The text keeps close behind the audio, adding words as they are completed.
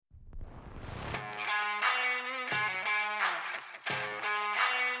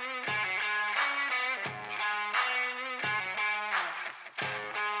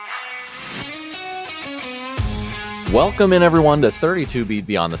Welcome in, everyone, to 32 Beat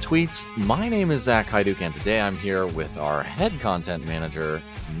Beyond the Tweets. My name is Zach Hyduk, and today I'm here with our head content manager,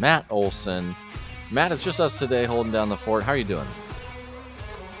 Matt Olson. Matt, it's just us today holding down the fort. How are you doing?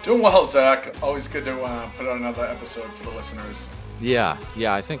 Doing well, Zach. Always good to put out another episode for the listeners. Yeah,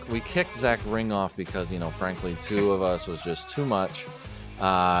 I think we kicked Zach Ring off because, frankly, two of us was just too much,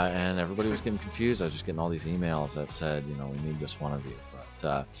 and everybody was getting confused. I was just getting all these emails that said, we need just one of you.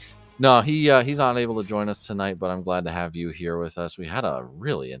 But no, he's not able to join us tonight, but I'm glad to have you here with us. We had a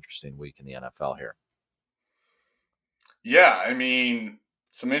really interesting week in the NFL here. Yeah,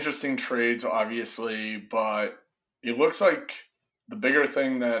 some interesting trades, obviously, but it looks like the bigger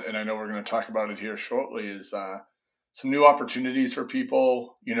thing that, and I know we're going to talk about it here shortly, is some new opportunities for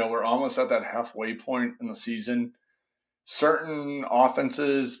people. We're almost at that halfway point in the season. Certain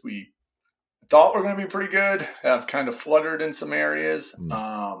offenses we thought were going to be pretty good have kind of fluttered in some areas.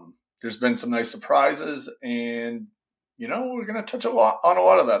 There's been some nice surprises, and, we're going to touch on a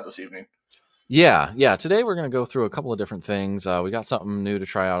lot of that this evening. Yeah. Today we're going to go through a couple of different things. We got something new to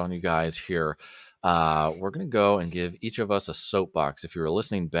try out on you guys here. We're going to go and give each of us a soapbox. If you were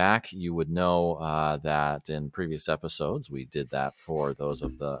listening back, you would know that in previous episodes, we did that for those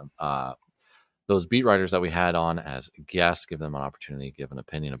of those beat writers that we had on as guests, give them an opportunity to give an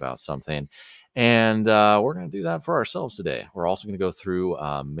opinion about something. And we're going to do that for ourselves today. We're also going to go through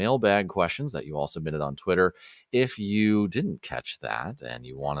mailbag questions that you all submitted on Twitter. If you didn't catch that and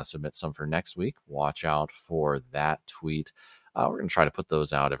you want to submit some for next week, watch out for that tweet. We're going to try to put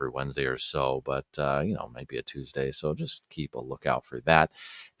those out every Wednesday or so, but, maybe a Tuesday. So just keep a lookout for that.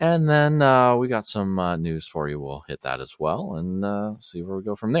 And then we got some news for you. We'll hit that as well and see where we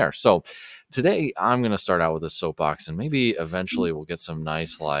go from there. So today I'm going to start out with a soapbox, and maybe eventually we'll get some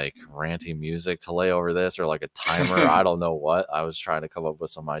nice, ranty music to lay over this, or like a timer. I don't know what. I was trying to come up with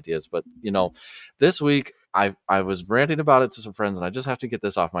some ideas, but, this week I was ranting about it to some friends, and I just have to get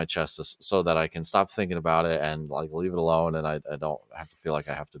this off my chest so that I can stop thinking about it and leave it alone, and I don't have to feel like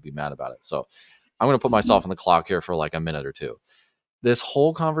I have to be mad about it. So I'm going to put myself on the clock here for a minute or two. This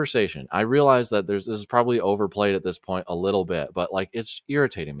whole conversation, I realize that this is probably overplayed at this point a little bit, but it's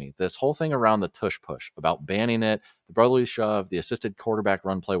irritating me. This whole thing around the tush push, about banning it, the brotherly shove, the assisted quarterback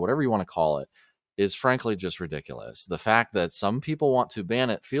run play, whatever you want to call it, is frankly just ridiculous. The fact that some people want to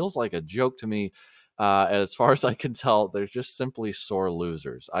ban it feels like a joke to me. As far as I can tell, they're just simply sore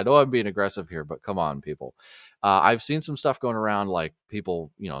losers. I know I'm being aggressive here, but come on, people. I've seen some stuff going around, like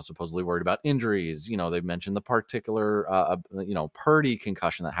people, supposedly worried about injuries. They've mentioned the particular, Purdy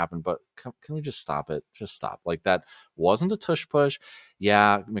concussion that happened, but can we just stop it? Just stop. That wasn't a tush push.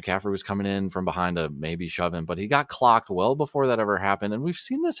 Yeah, McCaffrey was coming in from behind to maybe shove him, but he got clocked well before that ever happened. And we've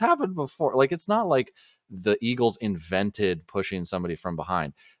seen this happen before. It's not like the Eagles invented pushing somebody from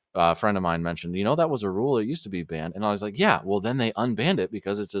behind. A friend of mine mentioned, that was a rule. It used to be banned. And I was like, yeah, well, then they unbanned it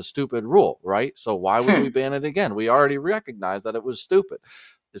because it's a stupid rule, right? So why would we ban it again? We already recognized that it was stupid.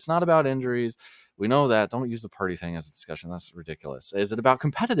 It's not about injuries. We know that. Don't use the Purdy thing as a discussion. That's ridiculous. Is it about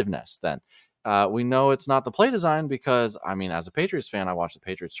competitiveness then? We know it's not the play design because, as a Patriots fan, I watched the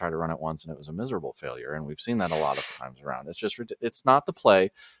Patriots try to run it once and it was a miserable failure. And we've seen that a lot of times around. It's not the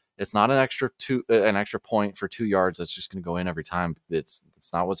play. It's not an extra point for 2 yards that's just going to go in every time. It's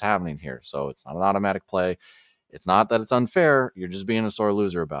not what's happening here. So it's not an automatic play. It's not that it's unfair. You're just being a sore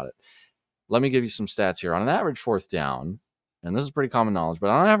loser about it. Let me give you some stats here. On an average fourth down, and this is pretty common knowledge, but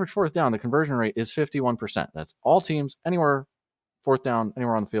on an average fourth down, the conversion rate is 51%. That's all teams, anywhere, fourth down,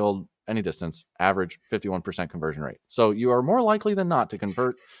 anywhere on the field, any distance, average 51% conversion rate. So you are more likely than not to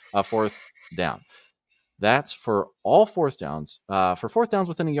convert a fourth down. That's for all fourth downs. For fourth downs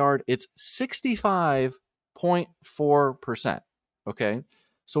within a yard, it's 65.4%. Okay.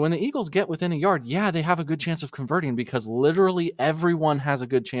 So when the Eagles get within a yard, yeah, they have a good chance of converting because literally everyone has a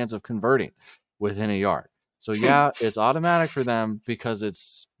good chance of converting within a yard. So yeah, it's automatic for them because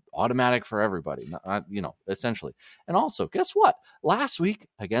it's automatic for everybody, essentially. And also, guess what? Last week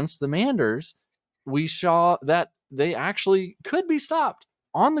against the Manders, we saw that they actually could be stopped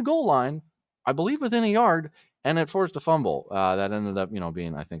on the goal line, I believe within a yard, and it forced a fumble that ended up,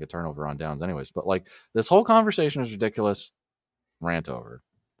 being, I think, a turnover on downs anyways. But this whole conversation is ridiculous. Rant over.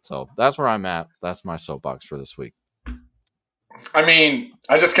 So that's where I'm at. That's my soapbox for this week. I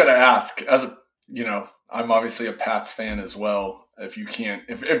just got to ask, I'm obviously a Pats fan as well.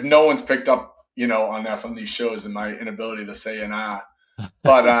 If no one's picked up, on that from these shows and my inability to say an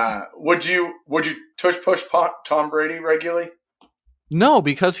but would you tush push Tom Brady regularly? No,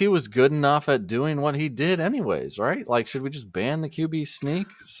 because he was good enough at doing what he did anyways, right? Should we just ban the QB sneak?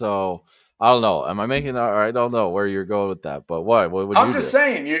 So I don't know. Am I making? I don't know where you're going with that, but what would you do? I'm just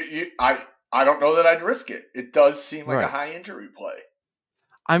saying. I don't know that I'd risk it. It does seem like a Right. high injury play.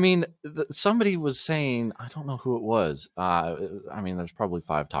 I mean, somebody was saying, I don't know who it was. I mean, there's probably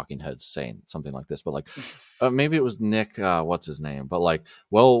 5 talking heads saying something like this, but like, maybe it was Nick, what's his name? But like,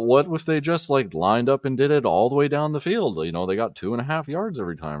 well, what if they just like lined up and did it all the way down the field? You know, they got 2.5 yards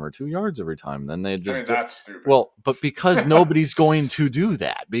every time or 2 yards every time. Then they I mean, just that's stupid. well, but because nobody's going to do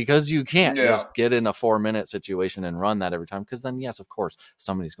that, because you can't Yeah. just get in a 4-minute situation and run that every time. Because then, yes, of course,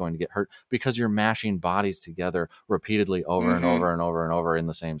 somebody's going to get hurt because you're mashing bodies together repeatedly over and over and over and over in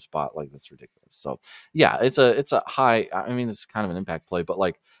the same spot. Like, that's ridiculous. So, yeah, it's a high. I mean, it's kind of an impact play, but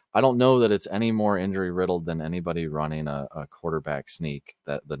like, I don't know that it's any more injury riddled than anybody running a quarterback sneak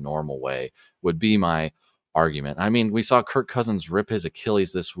that the normal way would be my argument. I mean, we saw Kirk Cousins rip his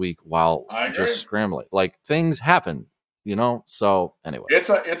Achilles this week while I just agree. scrambling. Like, things happen, you know? So anyway. It's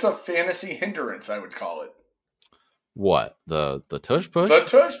a fantasy hindrance, I would call it. What? The tush push? The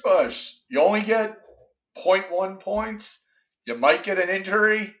tush push. You only get 0.1 points. You might get an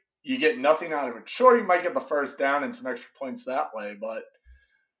injury. You get nothing out of it. Sure, you might get the first down and some extra points that way, but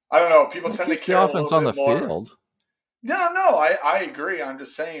I don't know. People tend to keeps care the a offense little on the bit more. field. No, I agree. I'm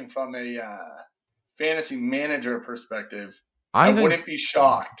just saying from a fantasy manager perspective, I wouldn't be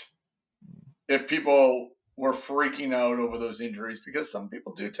shocked if people were freaking out over those injuries, because some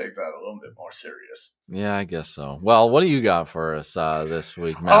people do take that a little bit more serious. Yeah, I guess so. Well, what do you got for us this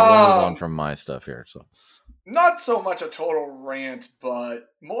week, Matt? We'll move on from my stuff here. So, not so much a total rant, but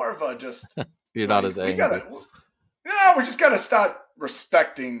more of a just you're not as angry. We just gotta start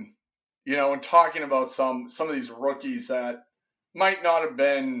respecting, and talking about some of these rookies that might not have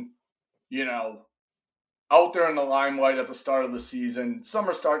been, out there in the limelight at the start of the season. Some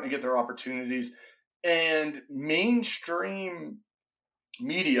are starting to get their opportunities, and mainstream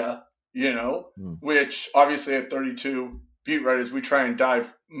media, which obviously at 32 beat writers, we try and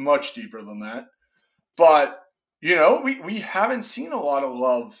dive much deeper than that. But, we haven't seen a lot of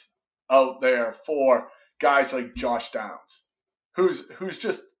love out there for guys like Josh Downs, who's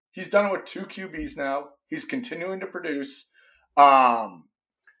just, he's done it with 2 QBs now. He's continuing to produce.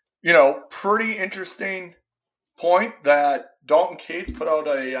 Pretty interesting point that Dalton Cates put out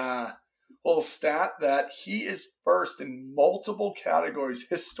a little stat that he is first in multiple categories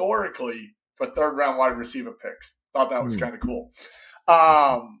historically for 3rd-round wide receiver picks. Thought that was kind of cool.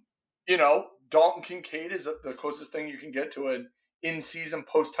 Dalton Kincaid is the closest thing you can get to an in-season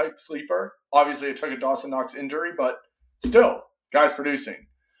post-type sleeper. Obviously, it took a Dawson Knox injury, but still, guys producing.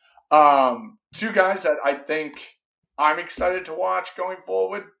 2 guys that I think I'm excited to watch going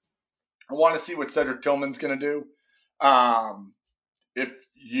forward. I want to see what Cedric Tillman's going to do. If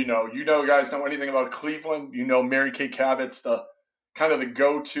guys know anything about Cleveland, Mary Kay Cabot's the kind of the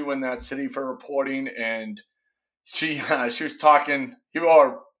go-to in that city for reporting, and she was talking.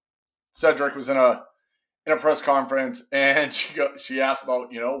 Cedric was in a press conference, and she asked about,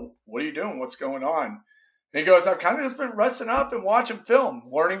 what are you doing? What's going on? And he goes, I've kind of just been resting up and watching film,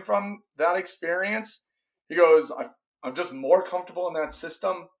 learning from that experience. He goes, I'm just more comfortable in that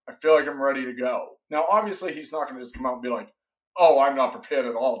system. I feel like I'm ready to go. Now, obviously, he's not going to just come out and be like, oh, I'm not prepared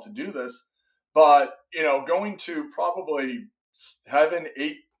at all to do this. But, going to probably 7,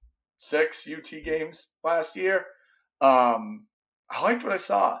 8, 6 UT games last year, I liked what I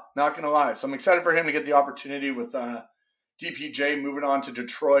saw, not going to lie. So I'm excited for him to get the opportunity with DPJ moving on to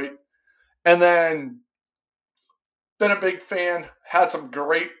Detroit. And then been a big fan, had some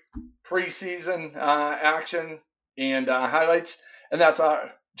great preseason action and highlights. And that's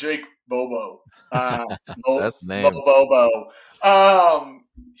Jake Bobo. That's name. Bobo.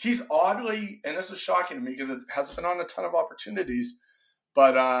 He's oddly, and this is shocking to me because it hasn't been on a ton of opportunities,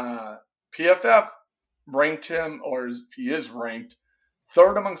 but PFF ranked him, or he is ranked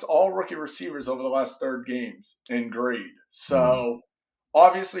 3rd amongst all rookie receivers over the last 3 games in grade. So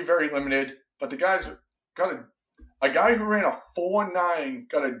obviously very limited, but the guy's got a guy who ran a 4.9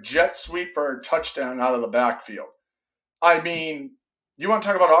 got a jet sweep for a touchdown out of the backfield. I mean, you want to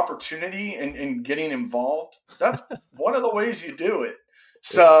talk about opportunity and getting involved? That's one of the ways you do it.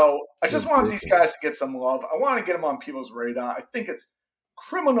 So I just want these guys to get some love. I want to get them on people's radar. I think it's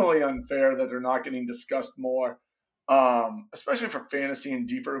criminally unfair that they're not getting discussed more, especially for fantasy and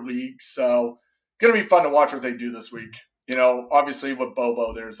deeper leagues. So going to be fun to watch what they do this week. Obviously with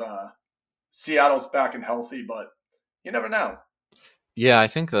Bobo, there's Seattle's back and healthy, but you never know. Yeah, I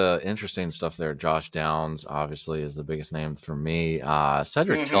think the interesting stuff there, Josh Downs obviously is the biggest name for me.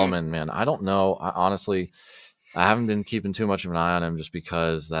 Cedric Tillman, man, I don't know. Honestly, I haven't been keeping too much of an eye on him just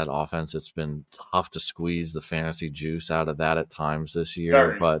because that offense, it's been tough to squeeze the fantasy juice out of that at times this year.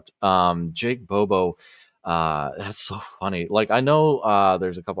 Very. But Jake Bobo, That's so funny. Like I know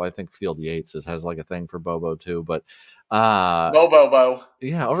there's a couple. I think Field Yates has like a thing for Bobo too, but uh, Bobo.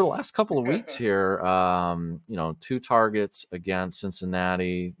 yeah, over the last couple of weeks here, 2 targets against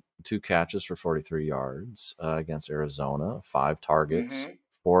Cincinnati, 2 catches for 43 yards against Arizona, 5 targets, Mm-hmm.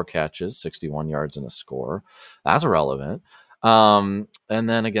 4 catches, 61 yards and a score. That's relevant. And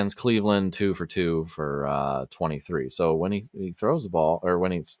then against Cleveland, 2 for 2 for 23. So when he throws the ball, or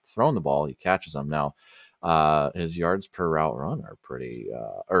when he's thrown the ball, he catches them. Now, his yards per route run are pretty,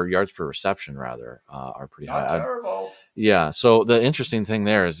 or yards per reception rather, are pretty Not high. terrible. Yeah. So the interesting thing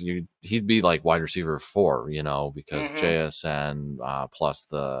there is he'd be like wide receiver 4, because Mm-hmm. JSN plus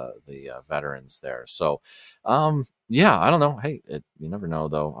the veterans there. So, yeah, I don't know. Hey, you never know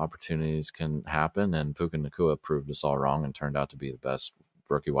though. Opportunities can happen, and Puka Nakua proved us all wrong and turned out to be the best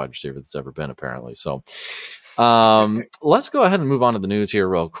rookie wide receiver that's ever been, apparently. So, let's go ahead and move on to the news here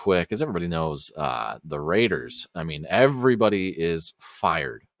real quick. As everybody knows, the Raiders, I mean, everybody is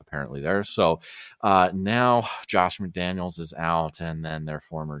fired apparently there. So now Josh McDaniels is out, and then their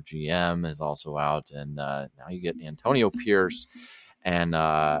former GM is also out, and now you get Antonio Pierce and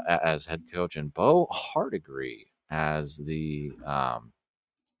as head coach, and Bo Hardigree as the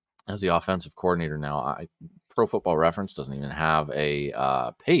offensive coordinator now. Pro Football Reference doesn't even have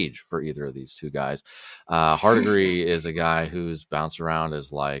a page for either of these two guys. Hardigree is a guy who's bounced around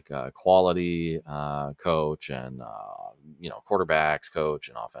as like a quality coach and quarterbacks coach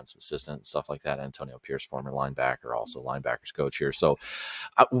and offensive assistant and stuff like that. Antonio Pierce, former linebacker, also linebackers coach here. So,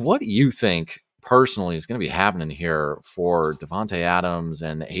 what do you think personally is going to be happening here for Devontae Adams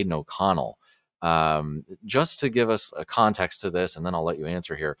and Aiden O'Connell? Just to give us a context to this, and then I'll let you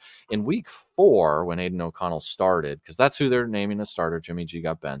answer here. In week 4, when Aiden O'Connell started, because that's who they're naming as starter, Jimmy G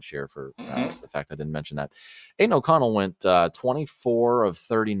got benched here for Mm-hmm. the fact I didn't mention that. Aiden O'Connell went 24 of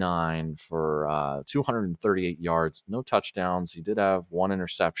 39 for 238 yards, no touchdowns. He did have 1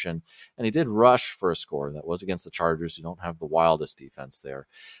 interception, and he did rush for a score. That was against the Chargers, who don't have the wildest defense there.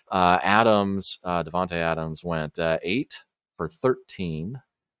 Devontae Adams went 8 for 13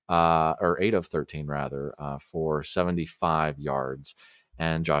 or 8 of 13 rather, for 75 yards.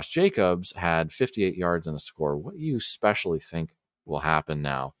 And Josh Jacobs had 58 yards and a score. What do you especially think will happen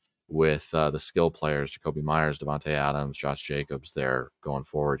now with the skill players, Jacoby Myers, Devontae Adams, Josh Jacobs there going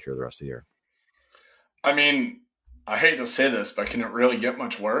forward here the rest of the year? I mean, I hate to say this, but can it really get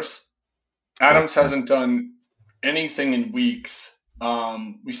much worse? What? Adams hasn't done anything in weeks.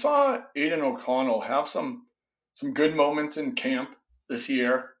 We saw Aiden O'Connell have some good moments in camp this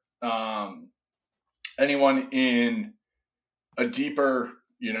year. Anyone in a deeper,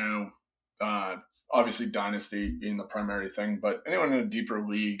 obviously dynasty being the primary thing, but anyone in a deeper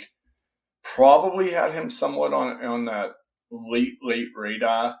league probably had him somewhat on that late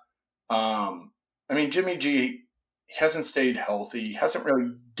radar. I mean, Jimmy G hasn't stayed healthy. He hasn't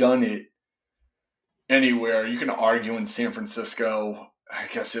really done it anywhere. You can argue in San Francisco. I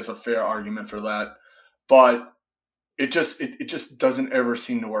guess there's a fair argument for that, but it just doesn't ever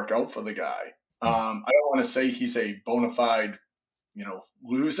seem to work out for the guy. I don't want to say he's a bona fide,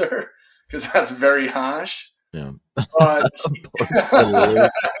 loser, because that's very harsh. Yeah. But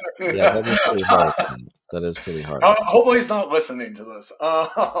Yeah, that is pretty hard. That is pretty hard. Hopefully he's not listening to this.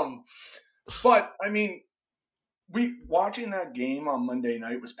 But I mean, watching that game on Monday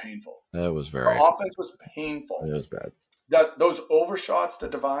night was painful. That was The very. offense was painful. It was bad. Those overshots to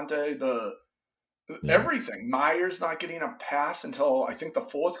Devontae, everything. Myers not getting a pass until I think the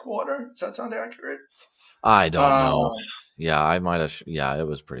 4th quarter. Does that sound accurate? I don't know. Yeah, I might have. Yeah, it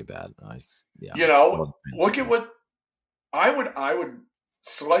was pretty bad. Look at what I would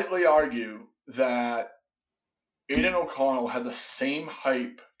slightly argue that Aiden O'Connell had the same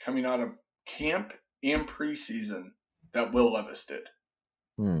hype coming out of camp and preseason that Will Levis did.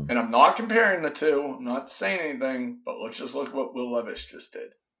 And I'm not comparing the two. I'm not saying anything, but let's just look at what Will Levis just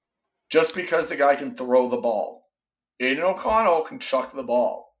did. Just because the guy can throw the ball. Aiden O'Connell can chuck the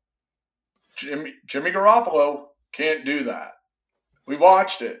ball. Jimmy Garoppolo can't do that. We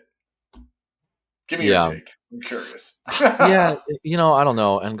watched it. Give me your take. I'm curious. Yeah, I don't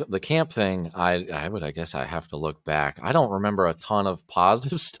know. And the camp thing, I guess I have to look back. I don't remember a ton of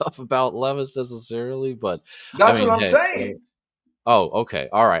positive stuff about Levis necessarily, but that's what I'm saying. Oh, okay.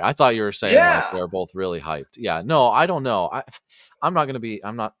 All right. I thought you were saying like they're both really hyped. Yeah. No, I don't know. I'm not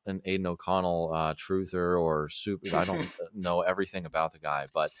an Aiden O'Connell truther or super. I don't know everything about the guy,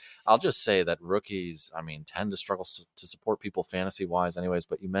 but I'll just say that rookies, I mean, tend to struggle to support people fantasy wise anyways,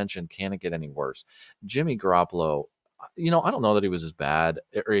 but you mentioned, can it get any worse? Jimmy Garoppolo, I don't know that he was as bad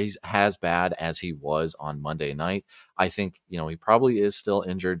or he's as bad as he was on Monday night. I think, he probably is still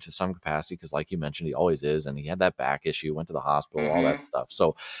injured to some capacity because, like you mentioned, he always is. And he had that back issue, went to the hospital, all that Mm-hmm. stuff.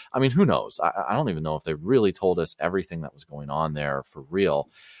 So, I mean, who knows? I don't even know if they really told us everything that was going on there for real.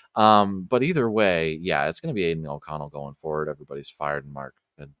 But either way, yeah, it's going to be Aiden O'Connell going forward. Everybody's fired,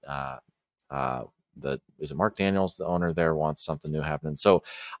 and uh, is it Mark Daniels, the owner there, wants something new happening. So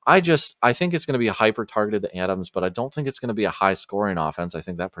I think it's going to be hyper targeted to Adams, but I don't think it's going to be a high scoring offense. I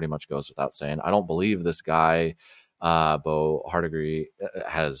think that pretty much goes without saying. I don't believe this guy, Bo Hardigree,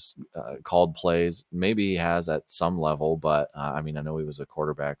 has called plays. Maybe he has at some level, but I mean, I know he was a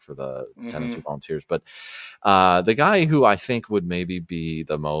quarterback for the Mm-hmm. Tennessee Volunteers, but the guy who I think would maybe be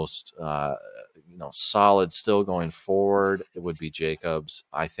the most solid still going forward, it would be Jacobs.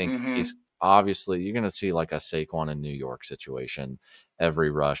 I think Mm-hmm. he's obviously, you're going to see like a Saquon in New York situation.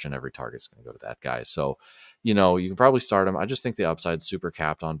 Every rush and every target's going to go to that guy. So, you can probably start him. I just think the upside's super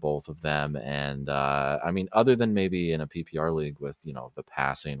capped on both of them. And I mean, other than maybe in a PPR league with, the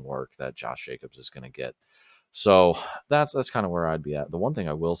passing work that Josh Jacobs is going to get. So that's kind of where I'd be at. The one thing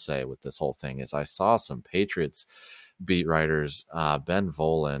I will say with this whole thing is I saw some Patriots beat writers, Ben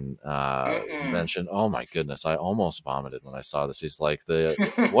Volen, Mm-mm. mentioned, oh my goodness, I almost vomited when I saw this. He's like, do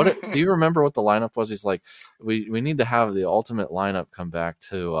you remember what the lineup was? He's like, we need to have the ultimate lineup come back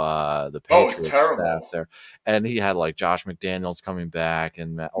to the Oh, it's Patriots staff terrible. there. And he had like Josh McDaniels coming back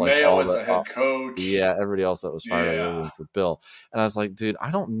and like Mayo all as the the, head coach. yeah, everybody else that was fired other Yeah, than for Bill. And I was like, dude, I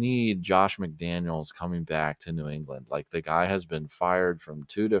don't need Josh McDaniels coming back to New England. Like the guy has been fired from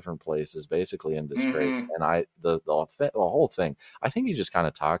two different places, basically in disgrace. mm-hmm. And the whole thing, I think he's just kind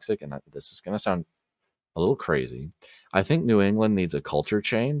of toxic. And this is going to sound a little crazy. I think New England needs a culture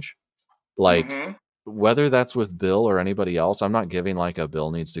change. Like, Mm-hmm. whether that's with Bill or anybody else, I'm not giving like a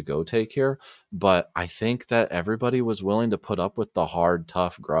Bill needs to go take here, but I think that everybody was willing to put up with the hard,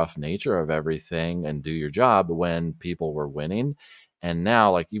 tough, gruff nature of everything and do your job when people were winning. And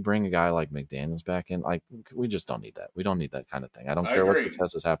now, like, you bring a guy like McDaniels back in, like, we just don't need that. We don't need that kind of thing. I don't I care what agree.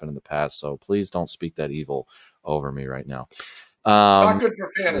 success has happened in the past, so please don't speak that evil over me right now. It's not Um, good for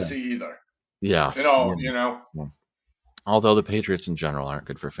yeah, fantasy either. yeah, You know. yeah. Although the Patriots in general aren't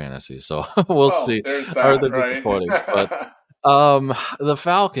good for fantasy, so we'll Well, see. there's Are that, they right? disappointing? But the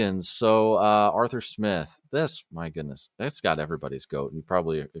Falcons. So Arthur Smith. This, my goodness, that's got everybody's goat. You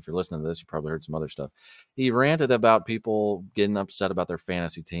probably, if you're listening to this, you probably heard some other stuff. He ranted about people getting upset about their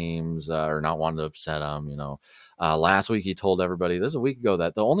fantasy teams or not wanting to upset them. Last week he told everybody, this is a week ago,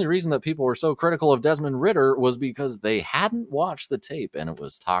 that the only reason that people were so critical of Desmond Ritter was because they hadn't watched the tape and it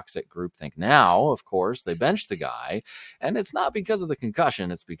was toxic groupthink. Now, of course, they benched the guy, and it's not because of the concussion;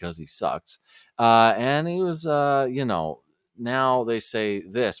 it's because he sucks. And he was, now they say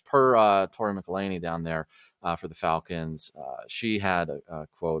this per Tori McElhaney down there for the Falcons. She had a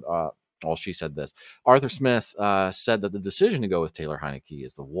quote. Well, she said this. Arthur Smith said that the decision to go with Taylor Heineke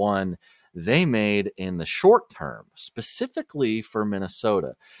is the one they made in the short term, specifically for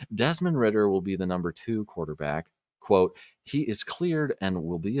Minnesota. Desmond Ritter will be the number 2 quarterback. Quote, he is cleared and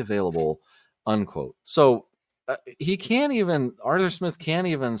will be available, unquote. So he can't even, Arthur Smith can't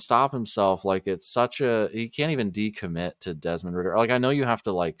even stop himself. Like, he can't even decommit to Desmond Ritter. Like, I know you have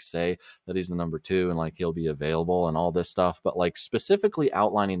to like say that he's the number 2 and like he'll be available and all this stuff, but like specifically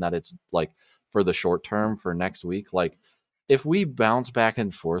outlining that it's like for the short term for next week, like if we bounce back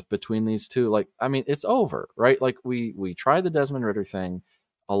and forth between these two, like, I mean, it's over, right? Like we tried the Desmond Ritter thing.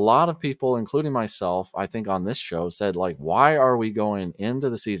 A lot of people, including myself, I think on this show said, like, why are we going into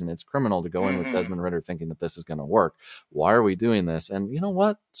the season? It's criminal to go in with Mm-hmm. Desmond Ritter thinking that this is going to work. Why are we doing this? And you know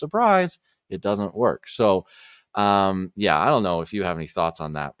what? Surprise, it doesn't work. So, yeah, I don't know if you have any thoughts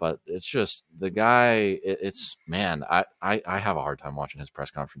on that, but it's just the guy. It's man, I have a hard time watching his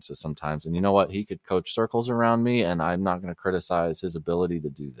press conferences sometimes. And you know what? He could coach circles around me, and I'm not going to criticize his ability to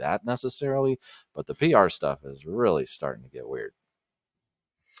do that necessarily. But the PR stuff is really starting to get weird.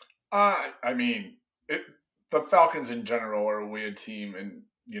 I mean, the Falcons in general are a weird team, and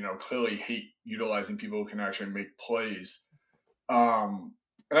clearly hate utilizing people who can actually make plays. And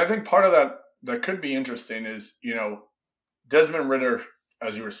I think part of that could be interesting is Desmond Ritter,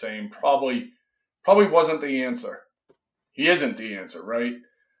 as you were saying, probably wasn't the answer. He isn't the answer, right?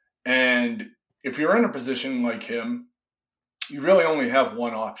 And if you're in a position like him, you really only have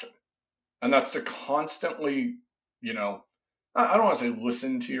one option, and that's to constantly, you know, I don't want to say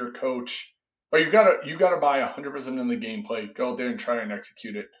listen to your coach, but you gotta buy 100% in the gameplay. Go out there and try and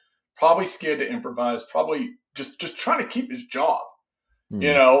execute it. Probably scared to improvise. Probably just trying to keep his job, Hmm.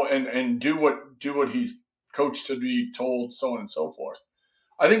 and do what he's coached to be told, so on and so forth.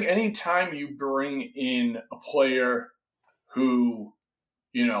 I think anytime you bring in a player who,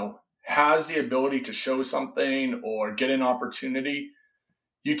 has the ability to show something or get an opportunity,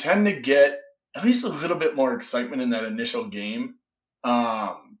 you tend to get at least a little bit more excitement in that initial game.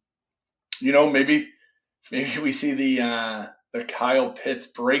 Maybe we see the Kyle Pitts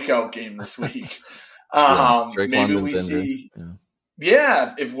breakout game this week. Yeah, Drake Maybe London's we injured. see,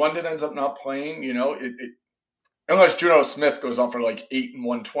 Yeah. if London ends up not playing, unless Juno Smith goes off for like 8 and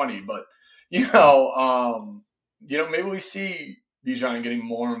 120, but maybe we see Bijan getting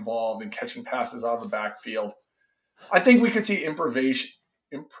more involved and catching passes out of the backfield. I think we could see improvisation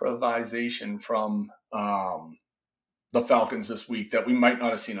from the Falcons this week that we might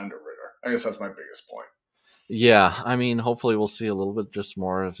not have seen under Ritter. I guess that's my biggest point. Yeah, I mean, hopefully we'll see a little bit just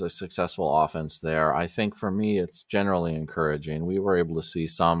more of a successful offense there. I think for me, it's generally encouraging. We were able to see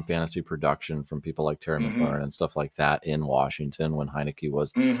some fantasy production from people like Terry McLaurin and stuff like that in Washington when Heineke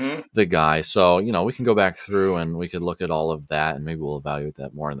was the guy. So, we can go back through and we could look at all of that, and maybe we'll evaluate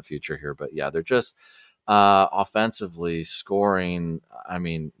that more in the future here. But yeah, they're just offensively scoring. I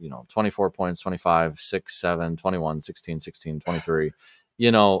mean, 24 points, 25, 6, 7, 21, 16, 16, 23.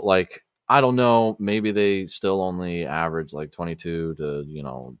 I don't know. Maybe they still only average like 22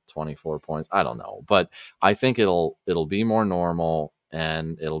 to 24 points. I don't know, but I think it'll be more normal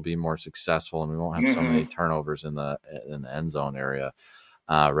and it'll be more successful, and we won't have so many turnovers in the end zone area,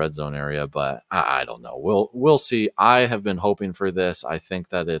 red zone area. But I don't know. We'll see. I have been hoping for this. I think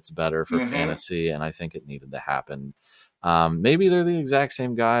that it's better for fantasy, and I think it needed to happen. Maybe they're the exact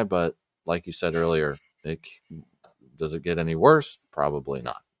same guy, but like you said earlier, does it get any worse? Probably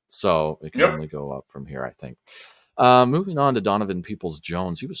not. So it can only go up from here, I think. Moving on to Donovan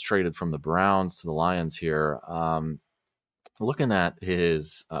Peoples-Jones. He was traded from the Browns to the Lions here. Looking at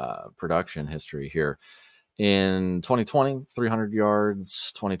his production history here. In 2020, 300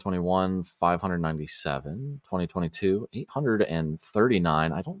 yards. 2021, 597. 2022,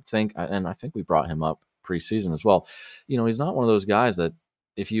 839. I think we brought him up preseason as well. He's not one of those guys that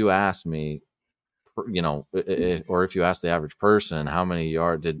if you ask me, or if you ask the average person how many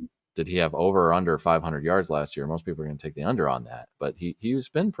yards did he have over or under 500 yards last year, most people are going to take the under on that. But he's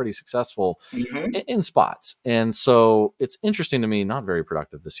been pretty successful in spots, and so it's interesting to me. Not very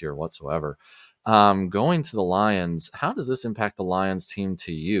productive this year whatsoever. Going to the Lions, how does this impact the Lions team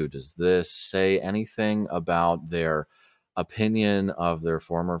to you? Does this say anything about their opinion of their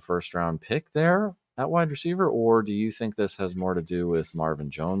former first-round pick there at wide receiver, or do you think this has more to do with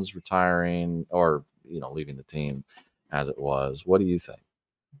Marvin Jones retiring or leaving the team as it was? What do you think?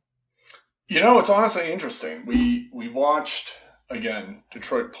 It's honestly interesting. We watched again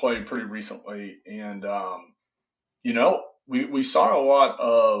Detroit play pretty recently, and we saw a lot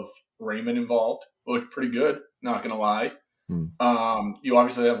of Raymond involved. Looked pretty good, not gonna lie. You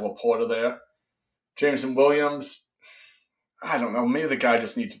obviously have Laporta there. Jameson Williams, I don't know. Maybe the guy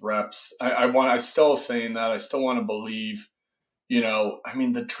just needs reps. I still saying that. I still want to believe.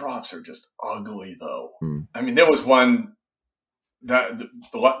 The drops are just ugly, though. I mean, there was one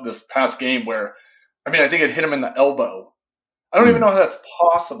this past game where, I think it hit him in the elbow. I don't even know how that's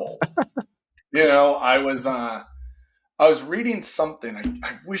possible. I was reading something.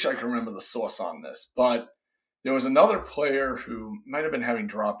 I wish I could remember the source on this, but there was another player who might have been having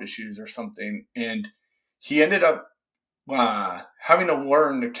drop issues or something, and he ended up having to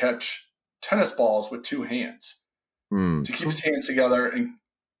learn to catch tennis balls with two hands to keep his hands together. And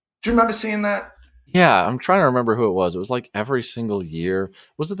do you remember seeing that? Yeah, I'm trying to remember who it was. It was like every single year.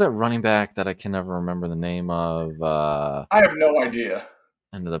 Was it that running back that I can never remember the name of? I have no idea.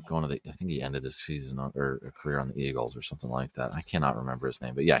 Ended up going to I think he ended his season or a career on the Eagles or something like that. I cannot remember his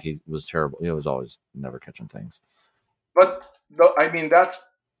name, but yeah, he was terrible. He was always never catching things. But that's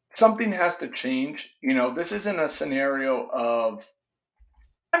something has to change. This isn't a scenario of.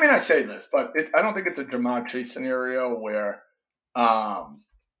 I say this, but I don't think it's a Jamar Chase scenario where,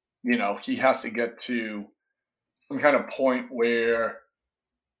 he has to get to some kind of point where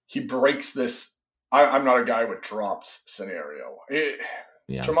he breaks this. I'm not a guy with drops scenario.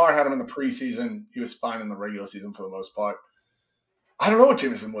 Jamar had him in the preseason. He was fine in the regular season for the most part. I don't know what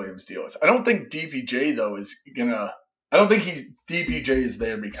Jameson Williams' deal is. I don't think DPJ though is gonna. I don't think DPJ is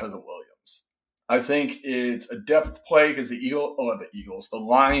there because of Williams. I think it's a depth play because the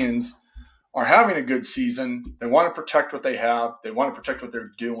Lions are having a good season. They want to protect what they have. They want to protect what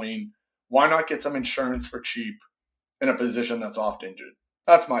they're doing. Why not get some insurance for cheap in a position that's oft injured?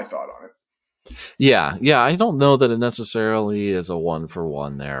 That's my thought on it. Yeah. I don't know that it necessarily is a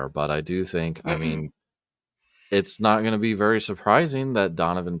 1-for-1 there, but I do think, it's not going to be very surprising that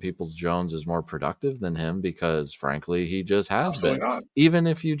Donovan Peoples-Jones is more productive than him because, frankly, he just has Absolutely been. not. Even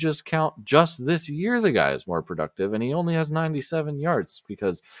if you just count just this year, the guy is more productive, and he only has 97 yards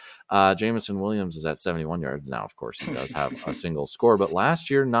because Jameson Williams is at 71 yards. Now, of course, he does have a single score, but last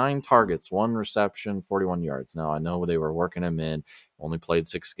year, 9 targets, 1 reception, 41 yards. Now, I know they were working him in, only played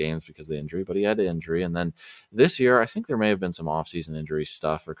 6 games because of the injury, but he had an injury. And then this year, I think there may have been some offseason injury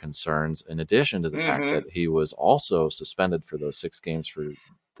stuff or concerns, in addition to the fact that he was also suspended for those 6 games for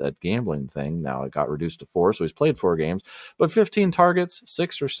that gambling thing. Now it got reduced to 4, so he's played 4 games, but 15 targets,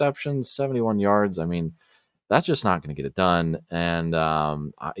 6 receptions, 71 yards. I mean, that's just not going to get it done. And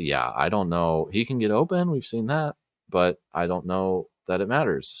I don't know. He can get open. We've seen that, but I don't know that it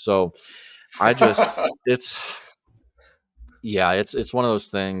matters. So it's one of those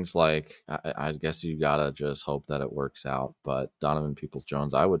things. Like I guess you gotta just hope that it works out. But Donovan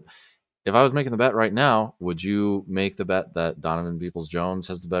Peoples-Jones, if I was making the bet right now, would you make the bet that Donovan Peoples-Jones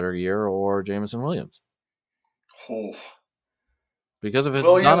has the better year or Jameson Williams? Oh. Because if it's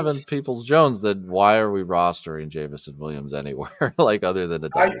Donovan Williams, Peoples-Jones, then why are we rostering Jameson Williams anywhere, like other than a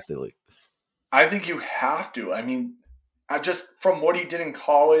dynasty league? I think you have to. I mean, from what he did in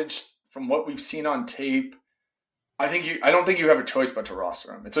college, from what we've seen on tape, I don't think you have a choice but to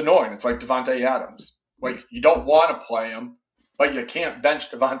roster him. It's annoying. It's like Devontae Adams. Like, you don't want to play him, but you can't bench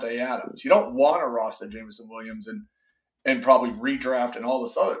Devontae Adams. You don't want to roster Jameson Williams and probably redraft and all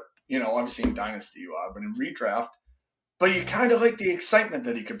this other, obviously in Dynasty you are, but in redraft. But you kind of like the excitement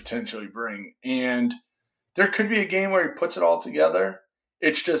that he could potentially bring. And there could be a game where he puts it all together.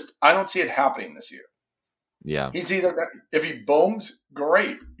 It's just, I don't see it happening this year. Yeah. He's either, if he booms,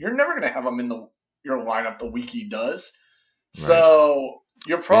 great. You're never going to have him in your lineup the week he does. Right. So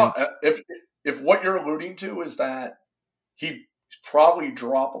you're if what you're alluding to is that he's probably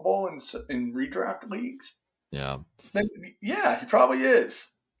droppable in redraft leagues. Yeah. Then he probably is.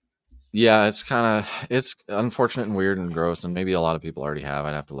 Yeah, it's unfortunate and weird and gross, and maybe a lot of people already have.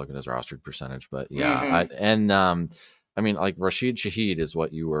 I'd have to look at his rostered percentage, but yeah, I mean, like Rashid Shaheed is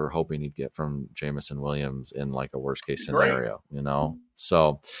what you were hoping you'd get from Jameson Williams in like a worst case scenario,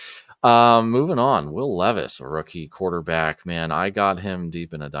 So, moving on, Will Levis, a rookie quarterback, man, I got him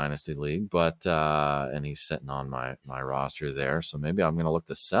deep in a dynasty league, but and he's sitting on my roster there, so maybe I'm going to look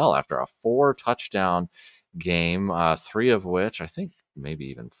to sell after a 4 touchdown game, 3 of which I think maybe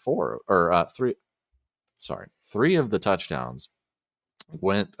even 4 or 3. Sorry, 3 of the touchdowns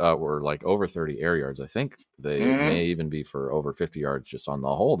were like over 30 air yards. I think they may even be for over 50 yards just on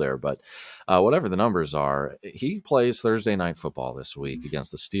the whole there. But whatever the numbers are, he plays Thursday Night Football this week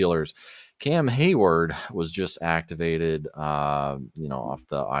against the Steelers. Cam Hayward was just activated, off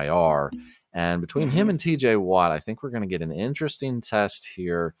the IR. And between him and TJ Watt, I think we're going to get an interesting test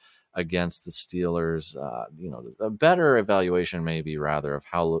here against the Steelers. A better evaluation maybe rather of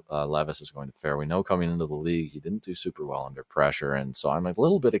how Levis is going to fare. We know coming into the league, he didn't do super well under pressure. And so I'm a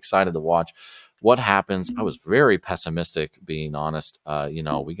little bit excited to watch what happens. I was very pessimistic, being honest.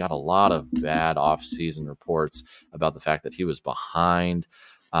 We got a lot of bad off-season reports about the fact that he was behind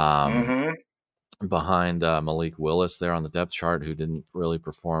Malik Willis there on the depth chart, who didn't really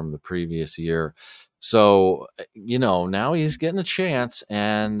perform the previous year. So, now he's getting a chance.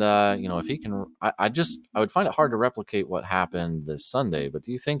 And, if he can, I would find it hard to replicate what happened this Sunday. But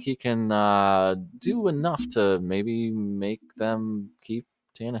do you think he can do enough to maybe make them keep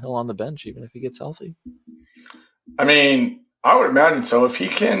Tannehill on the bench, even if he gets healthy? I mean, I would imagine so. If he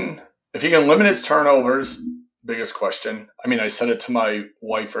can limit his turnovers, biggest question. I mean, I said it to my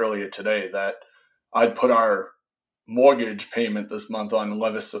wife earlier today that I'd put our mortgage payment this month on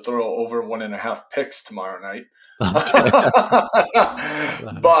Levis to throw over 1.5 picks tomorrow night.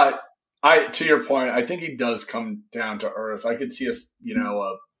 But to your point, I think he does come down to earth. I could see a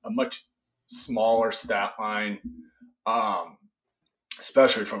much smaller stat line,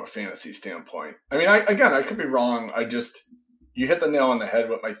 especially from a fantasy standpoint. I mean, I could be wrong. You hit the nail on the head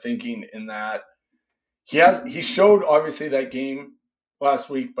with my thinking in that he showed obviously that game last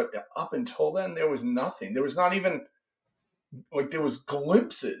week, but up until then, there was nothing. There was not even there was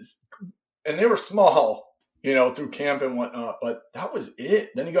glimpses, and they were small, through camp and whatnot, but that was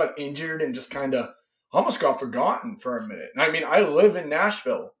it. Then he got injured and just kind of almost got forgotten for a minute. And I mean, I live in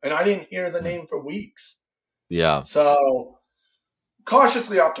Nashville, and I didn't hear the name for weeks. Yeah. So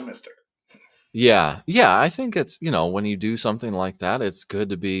cautiously optimistic. Yeah. Yeah. I think it's, when you do something like that, it's good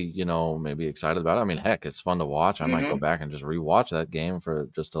to be, maybe excited about it. I mean, heck, it's fun to watch. I might go Hmm. back and just rewatch that game for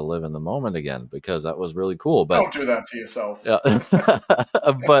just to live in the moment again because that was really cool. But Don't do that to yourself. yeah.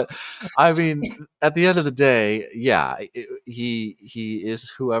 But I mean, at the end of the day, yeah, he is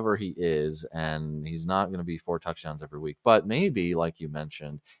whoever he is, and he's not going to be 4 touchdowns every week. But maybe, like you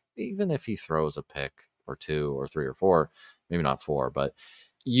mentioned, even if he throws a pick or two or three or four, maybe not four, but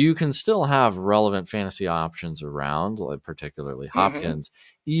you can still have relevant fantasy options around, like particularly Hmm. Hopkins,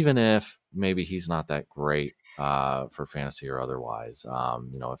 even if maybe he's not that great for fantasy or otherwise.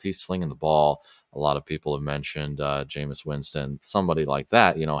 If he's slinging the ball, a lot of people have mentioned Jameis Winston, somebody like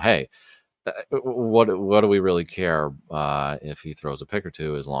that. Hey, what do we really care if he throws a pick or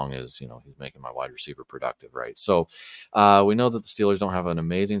two, as long as he's making my wide receiver productive, right? So we know that the Steelers don't have an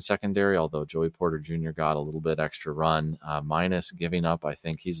amazing secondary, although Joey Porter Jr. got a little bit extra run, minus giving up. I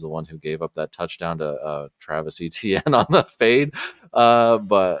think he's the one who gave up that touchdown to Travis Etienne on the fade.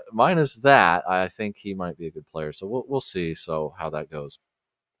 But minus that, I think he might be a good player. So we'll see. So how that goes.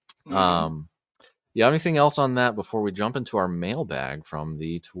 Hmm. Um, you have anything else on that before we jump into our mailbag from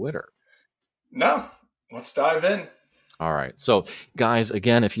the Twitter? No, let's dive in. All right. So, guys,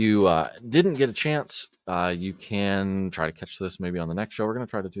 again, if you didn't get a chance, you can try to catch this maybe on the next show. We're going to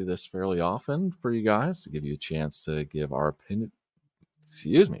try to do this fairly often for you guys to give you a chance to give our opinion.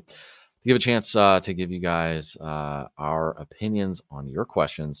 Excuse me. To give a chance to give you guys our opinions on your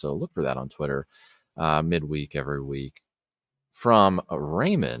questions. So, look for that on Twitter midweek every week. From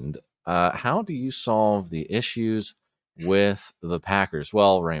Raymond, how do you solve the issues with the Packers?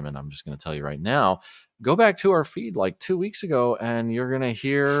 Well, Raymond, I'm just going to tell you right now. Go back to our feed like 2 weeks ago, and you're going to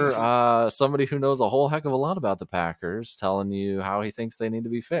hear somebody who knows a whole heck of a lot about the Packers telling you how he thinks they need to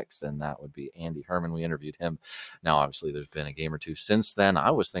be fixed. And that would be Andy Herman. We interviewed him. Now, obviously, there's been a game or two since then. I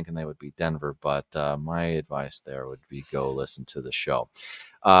was thinking they would beat Denver, but my advice there would be go listen to the show.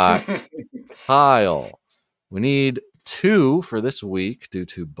 Uh, Kyle, we need two for this week due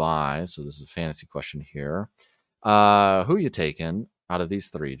to buys. So this is a fantasy question here. Who you taking out of these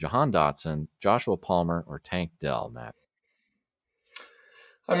three? Jahan Dotson, Joshua Palmer, or Tank Dell, Matt?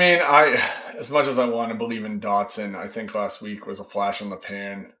 I mean, as much as I want to believe in Dotson, I think last week was a flash in the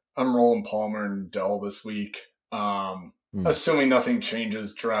pan. I'm rolling Palmer and Dell this week, Hmm. assuming nothing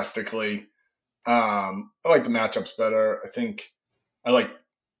changes drastically. I like the matchups better. I think I like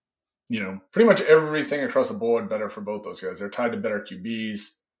pretty much everything across the board better for both those guys. They're tied to better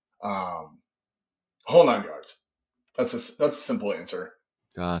QBs, um, whole 9 yards. That's a simple answer.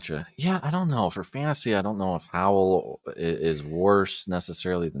 Gotcha. Yeah, I don't know. For fantasy, I don't know if Howell is worse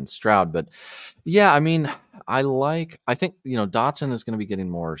necessarily than Stroud, but yeah, I mean, I think, Dotson is going to be getting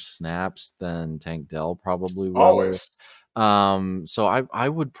more snaps than Tank Dell probably will. Always. So I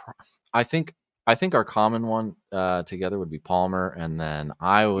would, I think, our common one together would be Palmer, and then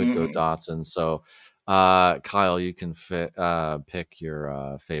I would go Hmm. Dotson. So, Kyle, you can pick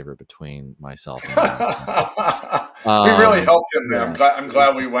your favorite between myself and Matt. We really Um, helped him there. yeah, I'm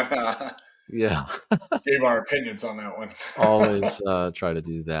glad we went yeah. gave our opinions on that one. Always try to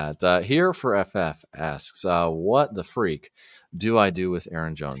do that. Here for FF asks, what the freak do I do with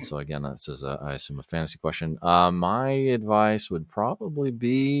Aaron Jones? So again, this is, I assume, a fantasy question. My advice would probably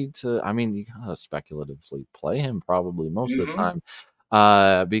be I mean, you gotta speculatively play him probably most of the Hmm.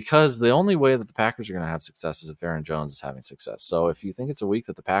 time, because the only way that the Packers are going to have success is if Aaron Jones is having success. So if you think it's a week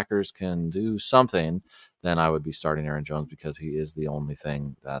that the Packers can do something, then I would be starting Aaron Jones because he is the only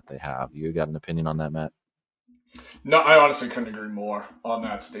thing that they have. You got an opinion on that, Matt? No, I honestly couldn't agree more on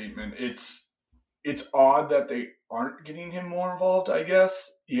that statement. It's odd that they aren't getting him more involved. I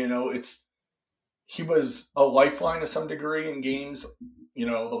guess it's he was a lifeline to some degree in games.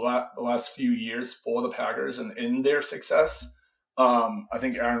 The last few years for the Packers and in their success. I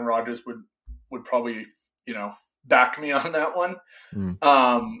think Aaron Rodgers would probably back me on that one.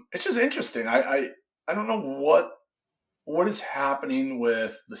 Mm. It's just interesting. I don't know what is happening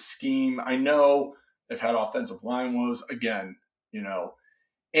with the scheme. I know they've had offensive line woes again. You know,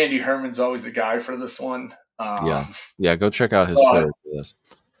 Andy Herman's always the guy for this one. Yeah. Yeah, go check out his But Twitter for this.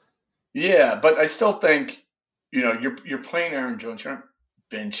 yeah, but I still think you're playing Aaron Jones. You're not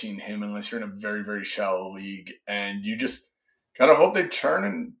benching him unless you're in a very very shallow league, and you just gotta hope they turn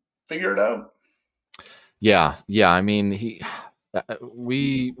and figure it out. Yeah, yeah, I mean,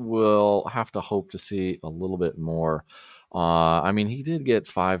 we will have to hope to see a little bit more. I mean, he did get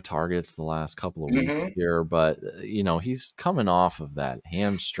 5 targets the last couple of weeks Hmm. here, but, he's coming off of that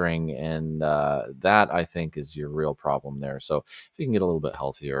hamstring, and, that, I think, is your real problem there. So if he can get a little bit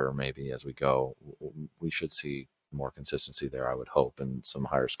healthier, maybe as we go, we should see more consistency there, I would hope, and some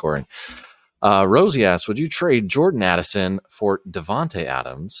higher scoring. Rosie asks, would you trade Jordan Addison for Devontae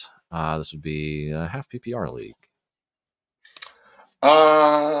Adams? This would be a half PPR league.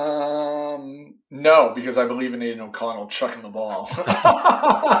 No, because I believe in Aiden O'Connell chucking the ball.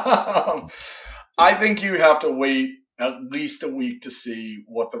 I think you have to wait at least a week to see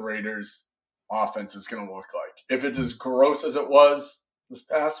what the Raiders' offense is going to look like. If it's as gross as it was this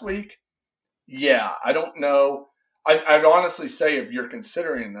past week, yeah, I don't know. I'd honestly say if you're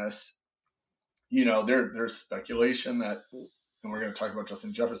considering this, there's speculation that, and we're going to talk about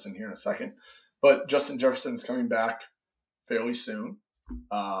Justin Jefferson here in a second, but Justin Jefferson's coming back fairly soon.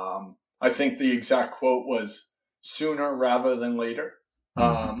 I think the exact quote was sooner rather than later.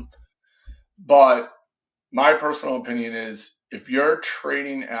 But my personal opinion is if you're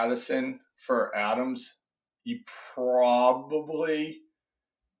trading Addison for Adams, you probably,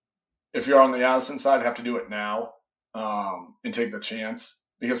 if you're on the Addison side, have to do it now and take the chance.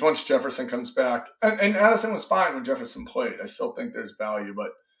 Because once Jefferson comes back, and Addison was fine when Jefferson played. I still think there's value.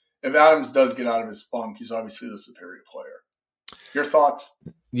 But if Adams does get out of his funk, he's obviously the superior player. Your thoughts?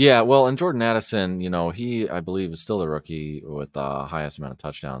 Yeah, well, and Jordan Addison, he, I believe, is still the rookie with the highest amount of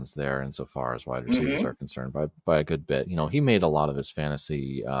touchdowns there insofar as wide receivers are concerned by a good bit. He made a lot of his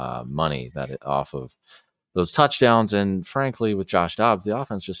fantasy money off of those touchdowns. And frankly, with Josh Dobbs, the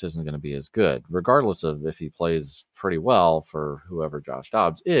offense just isn't going to be as good, regardless of if he plays pretty well for whoever Josh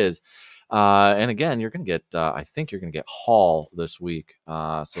Dobbs is. And again, you're going to get, I think you're going to get Hall this week.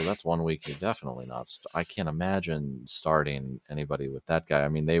 So that's 1 week you're definitely not. I can't imagine starting anybody with that guy. I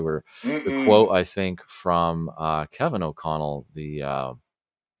mean, the quote, I think, from Kevin O'Connell, the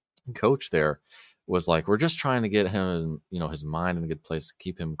coach there, was like, we're just trying to get him, his mind in a good place to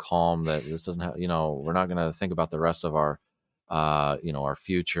keep him calm, that this doesn't have, we're not going to think about the rest of our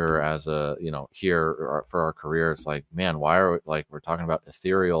future as a, here for our career. It's like, man, why are we're talking about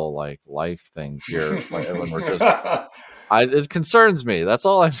ethereal, life things here when we're just, it concerns me. That's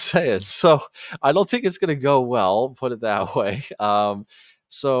all I'm saying. So I don't think it's going to go well, put it that way.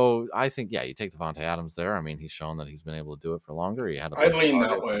 So I think, you take Devontae Adams there. I mean, he's shown that he's been able to do it for longer. He had I lean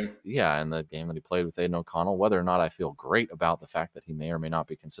that way. Yeah, in the game that he played with Aiden O'Connell. Whether or not I feel great about the fact that he may or may not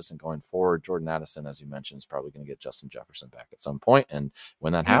be consistent going forward, Jordan Addison, as you mentioned, is probably going to get Justin Jefferson back at some point. And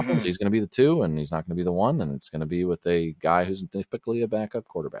when that happens, he's going to be the 2, and he's not going to be the 1, and it's going to be with a guy who's typically a backup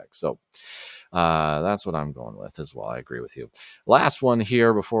quarterback. So that's what I'm going with as well. I agree with you. Last one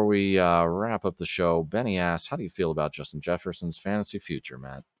here before we wrap up the show. Benny asks, how do you feel about Justin Jefferson's fantasy future,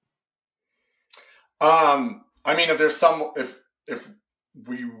 Matt? I mean, if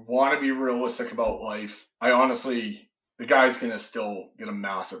we want to be realistic about life, the guy's going to still get a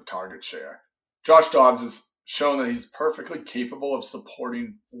massive target share. Josh Dobbs has shown that he's perfectly capable of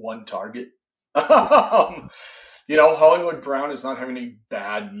supporting 1 target. Hollywood Brown is not having a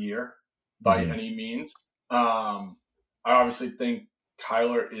bad year by any means. I obviously think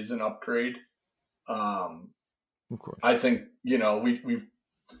Kyler is an upgrade. Of course. I think,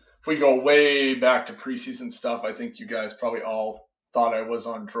 if we go way back to preseason stuff, I think you guys probably all thought I was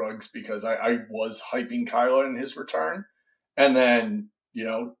on drugs because I was hyping Kyler in his return. And then,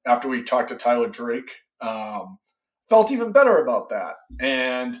 after we talked to Tyler Drake, felt even better about that.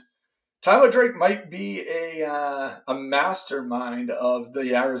 And Tyler Drake might be a mastermind of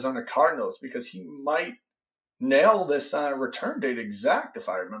the Arizona Cardinals because he might nail this return date exact, if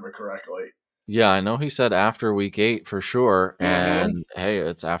I remember correctly. Yeah, I know he said after week 8 for sure. And hey,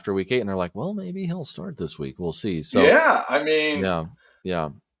 it's after week 8, and they're like, well, maybe he'll start this week. We'll see. So yeah, I mean,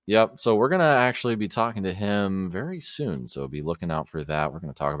 Yep. So we're going to actually be talking to him very soon. So be looking out for that. We're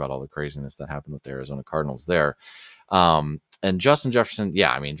going to talk about all the craziness that happened with the Arizona Cardinals there. And Justin Jefferson,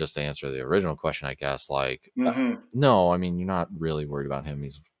 I mean, just to answer the original question, I guess, no, I mean, you're not really worried about him.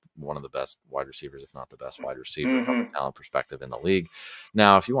 He's one of the best wide receivers, if not the best wide receiver from a talent perspective in the league.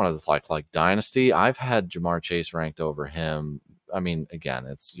 Now, if you wanted to like dynasty, I've had Jamar Chase ranked over him. I mean, again,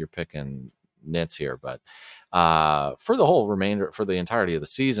 you're picking nits here, but for the entirety of the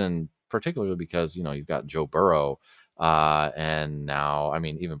season, particularly because you've got Joe Burrow, and now, I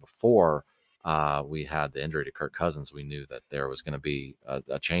mean, even before we had the injury to Kirk Cousins, we knew that there was going to be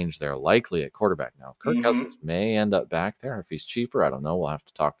a change there, likely at quarterback. Now, Kirk Cousins may end up back there if he's cheaper. I don't know. We'll have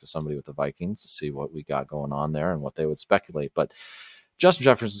to talk to somebody with the Vikings to see what we got going on there and what they would speculate. But Justin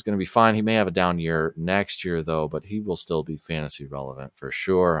Jefferson is going to be fine. He may have a down year next year, though, but he will still be fantasy relevant for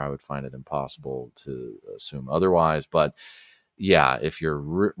sure. I would find it impossible to assume otherwise. But if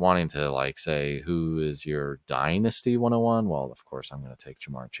you're wanting to say who is your dynasty 101, well, of course, I'm going to take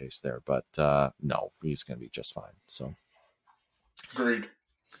Jamar Chase there. But no, he's going to be just fine. So, agreed.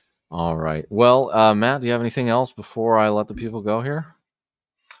 All right. Well, Matt, do you have anything else before I let the people go here?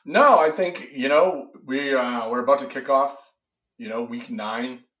 No, I think we're about to kick off week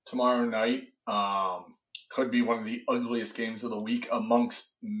 9 tomorrow night. Could be one of the ugliest games of the week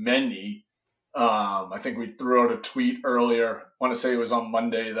amongst many. I think we threw out a tweet earlier. I want to say it was on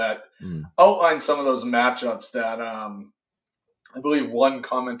Monday that outlined some of those matchups that I believe one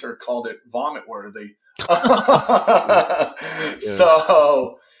commenter called it vomit worthy.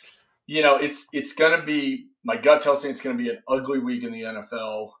 So it's going to be. My gut tells me it's going to be an ugly week in the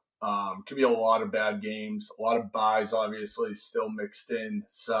NFL. Could be a lot of bad games, a lot of buys, obviously, still mixed in.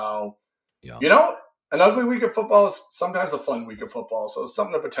 So, an ugly week of football is sometimes a fun week of football. So,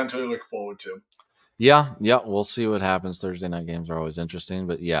 something to potentially look forward to. Yeah, we'll see what happens. Thursday night games are always interesting,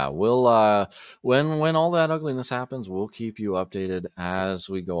 but yeah, we'll when all that ugliness happens, we'll keep you updated as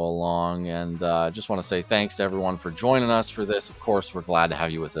we go along. And just want to say thanks to everyone for joining us for this. Of course, we're glad to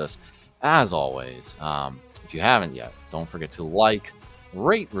have you with us as always. If you haven't yet, don't forget to like,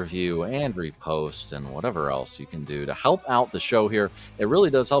 rate, review, and repost, and whatever else you can do to help out the show here. It really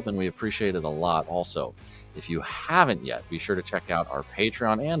does help, and we appreciate it a lot. Also, if you haven't yet, be sure to check out our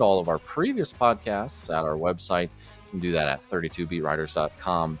Patreon and all of our previous podcasts at our website. You can do that at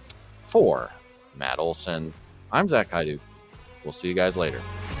 32beatwriters.com. For Matt Olson, I'm Zach Haiduke. We'll see you guys later.